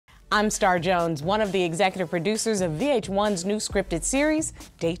I'm Star Jones, one of the executive producers of VH1's new scripted series,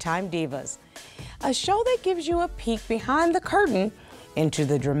 Daytime Divas, a show that gives you a peek behind the curtain into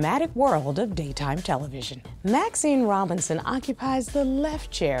the dramatic world of daytime television. Maxine Robinson occupies the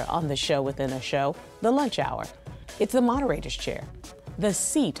left chair on the show within a show, The Lunch Hour. It's the moderator's chair, the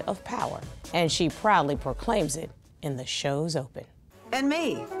seat of power, and she proudly proclaims it in the show's open. And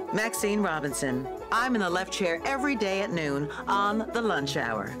me, Maxine Robinson. I'm in the left chair every day at noon on The Lunch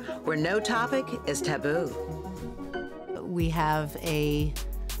Hour, where no topic is taboo. We have a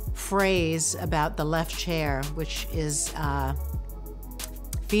phrase about the left chair, which is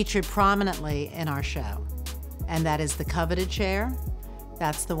featured prominently in our show, and that is the coveted chair.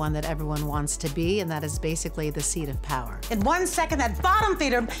 That's the one that everyone wants to be, and that is basically the seat of power. In 1 second, that bottom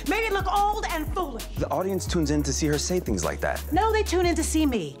feeder made it look old and foolish. The audience tunes in to see her say things like that. No, they tune in to see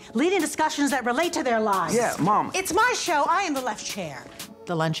me, leading discussions that relate to their lives. Yeah, Mom. It's my show. I am the left chair.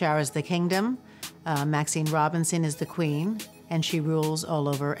 The Lunch Hour is the kingdom. Maxine Robinson is the queen, and she rules all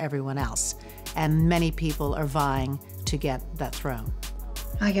over everyone else. And many people are vying to get that throne.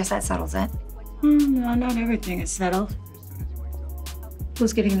 I guess that settles it. No, not everything is settled.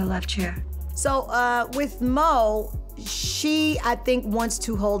 Who's getting the left chair? So with Mo, she, I think, wants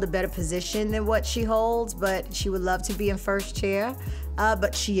to hold a better position than what she holds, but she would love to be in first chair,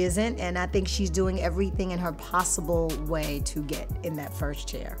 but she isn't, and I think she's doing everything in her possible way to get in that first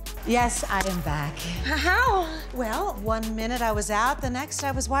chair. Yes, I am back. How? Well, 1 minute I was out, the next I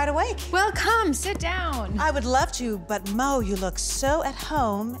was wide awake. Well, come, sit down. I would love to, but Mo, you look so at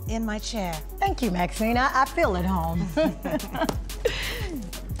home in my chair. Thank you, Maxine. I feel at home.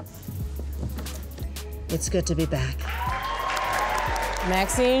 It's good to be back.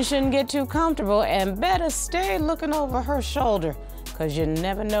 Maxine shouldn't get too comfortable and better stay looking over her shoulder, because you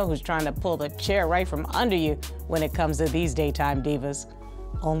never know who's trying to pull the chair right from under you when it comes to these Daytime Divas.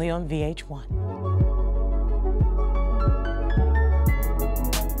 Only on VH1.